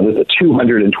budget. There's a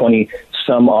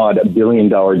 $220-some-odd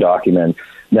billion-dollar document.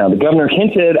 Now, the governor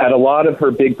hinted at a lot of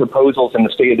her big proposals in the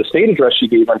State of the State address she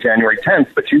gave on January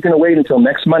 10th, but she's going to wait until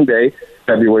next Monday,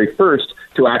 February 1st,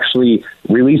 to actually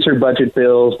release her budget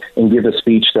bills and give a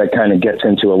speech that kind of gets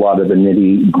into a lot of the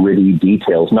nitty-gritty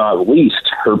details, not least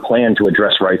her plan to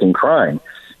address rising crime.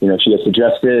 She has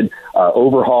suggested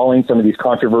overhauling some of these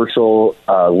controversial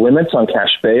limits on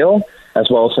cash bail, as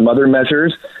well as some other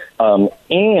measures,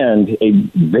 and a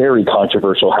very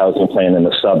controversial housing plan in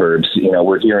the suburbs.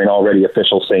 We're hearing already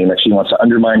officials saying that she wants to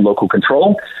undermine local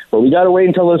control, but we got to wait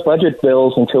until those budget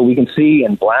bills, until we can see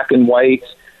in black and white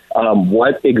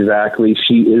what exactly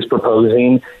she is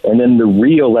proposing, and then the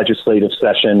real legislative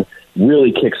session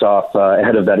really kicks off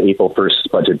ahead of that April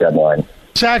 1st budget deadline.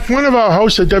 Zach, one of our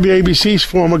hosts at WABC's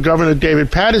former Governor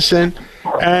David Paterson,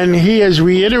 and he has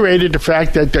reiterated the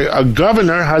fact that a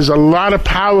governor has a lot of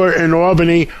power in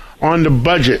Albany on the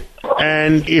budget.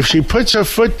 And if she puts her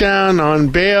foot down on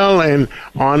bail and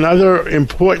on other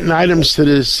important items to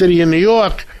the city of New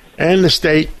York and the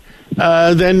state,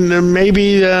 then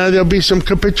maybe there'll be some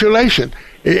capitulation.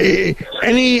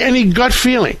 Any gut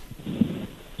feeling?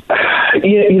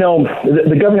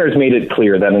 The governor has made it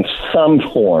clear that in some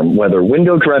form, whether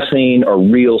window dressing or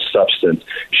real substance,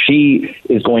 she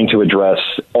is going to address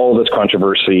all this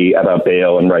controversy about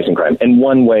bail and rising crime in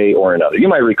one way or another. You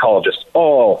might recall just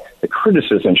all the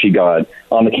criticism she got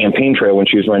on the campaign trail when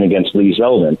she was running against Lee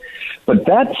Zeldin. But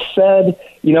that said,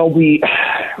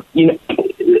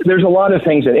 there's a lot of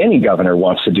things that any governor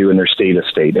wants to do in their state of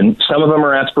state, and some of them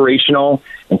are aspirational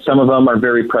and some of them are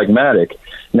very pragmatic.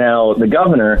 Now, the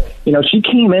governor, she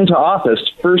came into office,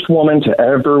 first woman to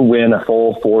ever win a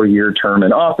full 4-year term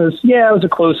in office. Yeah, it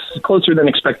was closer than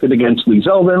expected against Lee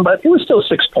Zeldin, but it was still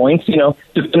 6 points,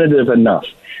 definitive enough.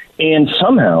 And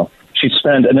somehow she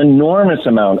spent an enormous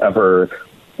amount of her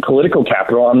political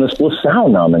capital on this LaSalle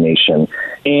nomination.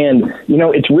 And,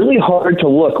 it's really hard to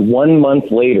look 1 month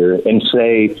later and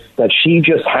say that she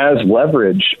just has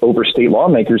leverage over state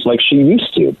lawmakers like she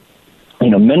used to.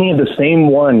 Many of the same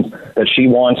ones that she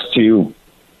wants to,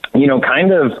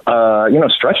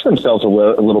 stretch themselves a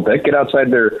little bit, get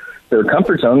outside their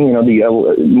comfort zone,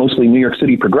 the mostly New York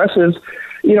City progressives,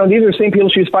 these are the same people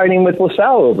she's fighting with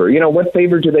LaSalle over. What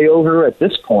favor do they owe her at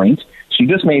this point? She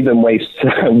just made them waste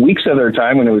weeks of their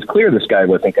time when it was clear this guy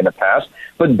wasn't going to pass.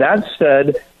 But that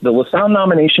said, the LaSalle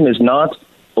nomination is not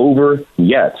over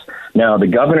yet. Now, the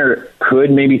governor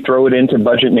could maybe throw it into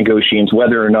budget negotiations,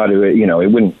 whether or not it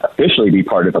wouldn't officially be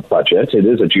part of a budget. It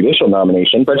is a judicial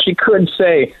nomination, but she could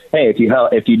say, hey, if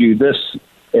you do this,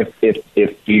 if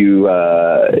you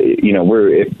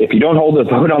don't hold a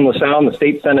vote on LaSalle on the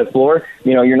state Senate floor,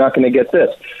 you're not going to get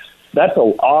this. That's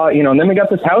and then we got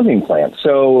this housing plan.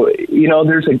 So,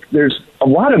 there's a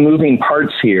lot of moving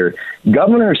parts here.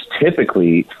 Governors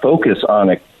typically focus on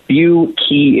a few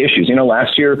key issues.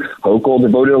 Last year, Hochul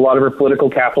devoted a lot of her political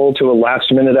capital to a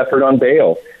last-minute effort on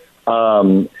bail.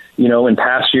 In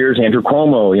past years, Andrew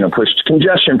Cuomo, pushed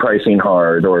congestion pricing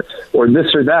hard or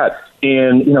this or that.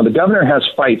 And, the governor has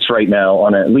fights right now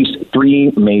on at least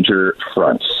 3 major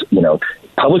fronts,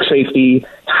 public safety,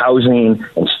 housing,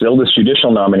 and still this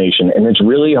judicial nomination. And it's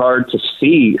really hard to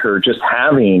see her just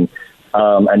having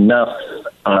enough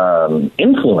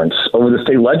influence over the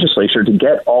state legislature to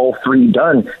get all 3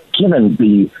 done, given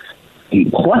the a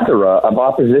plethora of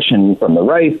opposition from the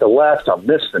right, the left, on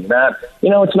this and that.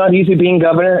 It's not easy being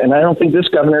governor, and I don't think this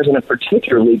governor is in a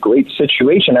particularly great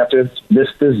situation after this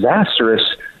disastrous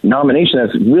nomination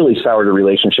that's really soured a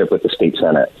relationship with the state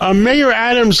Senate. Mayor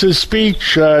Adams'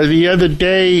 speech the other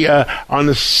day on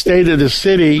the state of the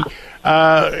city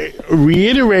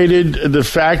reiterated the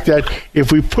fact that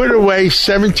if we put away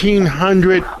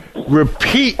 1,700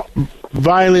 repeat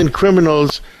violent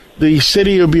criminals, the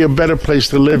city will be a better place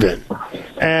to live in.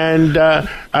 And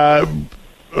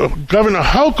Governor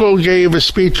Hochul gave a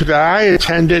speech that I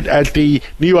attended at the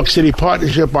New York City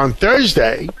Partnership on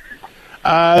Thursday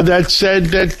that said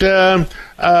that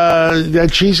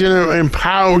she's going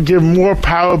to give more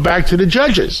power back to the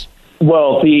judges.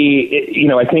 Well,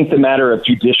 I think the matter of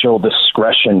judicial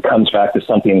discretion comes back to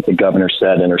something that the governor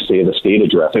said in her State of the State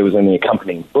address. It was in the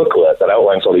accompanying booklet that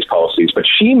outlines all these policies. But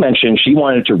she mentioned she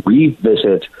wanted to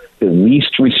revisit the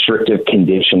least restrictive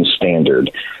conditions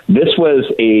standard. This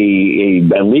was a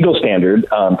legal standard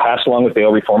passed along with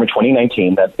bail reform in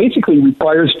 2019 that basically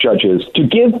requires judges to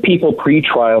give people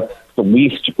pretrial the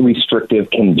least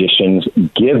restrictive conditions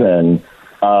given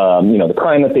the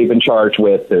crime that they've been charged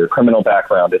with, their criminal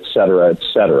background, et cetera, et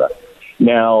cetera.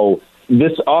 Now,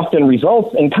 this often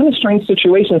results in kind of strange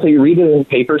situations that you read it in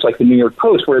papers like the New York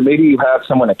Post, where maybe you have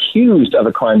someone accused of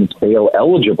a crime that's bail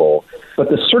eligible, but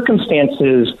the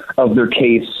circumstances of their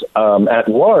case at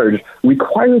large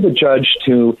require the judge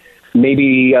to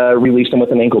maybe release them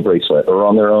with an ankle bracelet or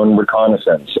on their own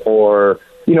reconnaissance or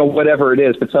whatever it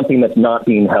is, but something that's not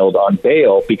being held on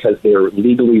bail because they're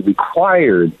legally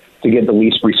required to get the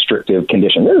least restrictive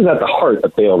condition. This is at the heart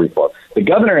of bail reform. The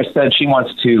governor has said she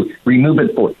wants to remove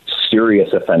it for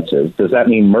serious offenses. Does that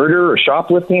mean murder or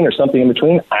shoplifting or something in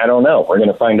between? I don't know. We're going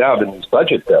to find out in these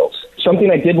budget bills. Something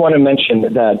I did want to mention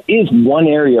that is one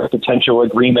area of potential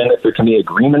agreement, if there can be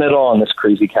agreement at all in this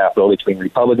crazy Capitol between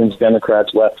Republicans,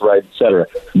 Democrats, left, right, et cetera,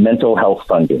 mental health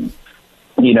funding.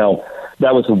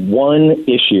 That was one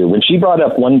issue. When she brought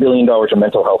up $1 billion of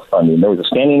mental health funding, there was a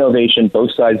standing ovation,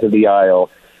 both sides of the aisle,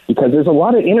 because there's a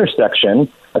lot of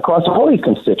intersection across all these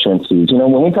constituencies.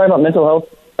 When we talk about mental health,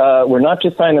 we're not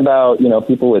just talking about,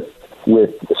 people with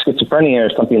schizophrenia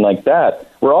or something like that.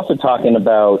 We're also talking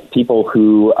about people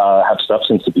who have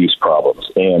substance abuse problems.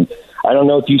 And I don't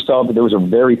know if you saw, but there was a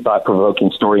very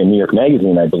thought-provoking story in New York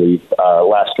Magazine, I believe,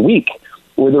 last week,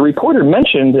 where the reporter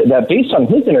mentioned that based on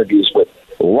his interviews with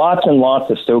lots and lots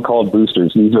of so-called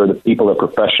boosters, these are the people that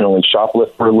professionally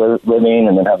shoplift for a living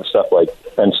and then have the stuff like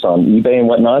fenced on eBay and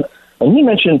whatnot. And he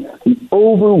mentioned the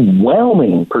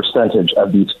overwhelming percentage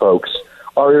of these folks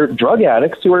are drug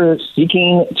addicts who are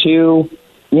seeking to,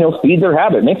 feed their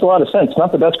habit. It makes a lot of sense.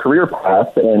 Not the best career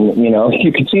path. And,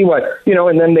 you can see why,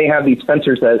 and then they have these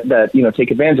fencers that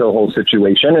take advantage of the whole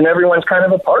situation. And everyone's kind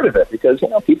of a part of it because,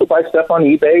 people buy stuff on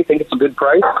eBay, think it's a good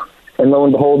price. And lo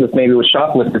and behold, if maybe it was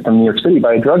shoplifted from New York City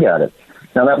by a drug addict.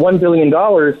 Now, that $1 billion,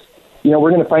 we're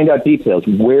going to find out details.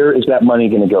 Where is that money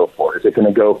going to go for? Is it going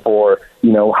to go for,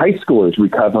 high schoolers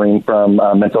recovering from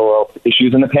mental health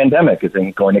issues in the pandemic? Is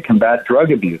it going to combat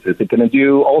drug abuse? Is it going to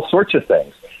do all sorts of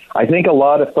things? I think a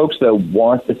lot of folks, though,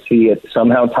 want to see it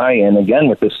somehow tie in, again,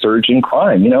 with this surge in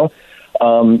crime.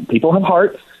 People have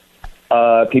hearts.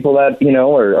 People that,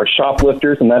 are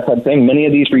shoplifters and that type of thing. Many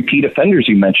of these repeat offenders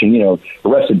you mentioned,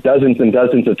 arrested dozens and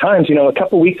dozens of times, a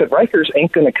couple of weeks at Rikers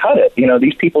ain't going to cut it.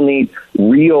 These people need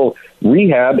real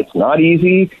rehab. It's not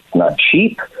easy. It's not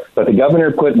cheap. But the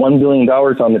governor put $1 billion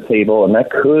on the table, and that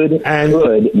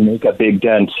could make a big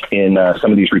dent in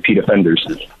some of these repeat offenders.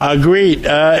 Agreed.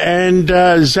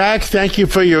 Zach, thank you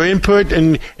for your input,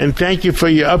 and thank you for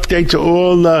your update to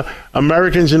all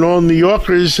Americans and all New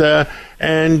Yorkers.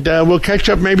 And we'll catch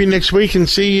up maybe next week and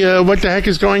see what the heck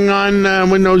is going on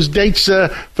when those dates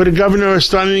for the governor are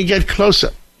starting to get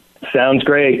closer. Sounds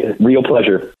great. Real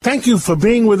pleasure. Thank you for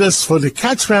being with us for the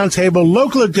Cats Roundtable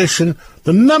Local Edition,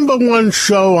 the #1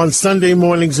 show on Sunday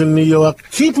mornings in New York.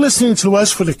 Keep listening to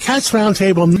us for the Cats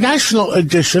Roundtable National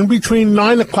Edition between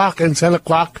 9 o'clock and 10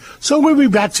 o'clock. So we'll be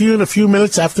back to you in a few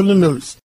minutes after the news.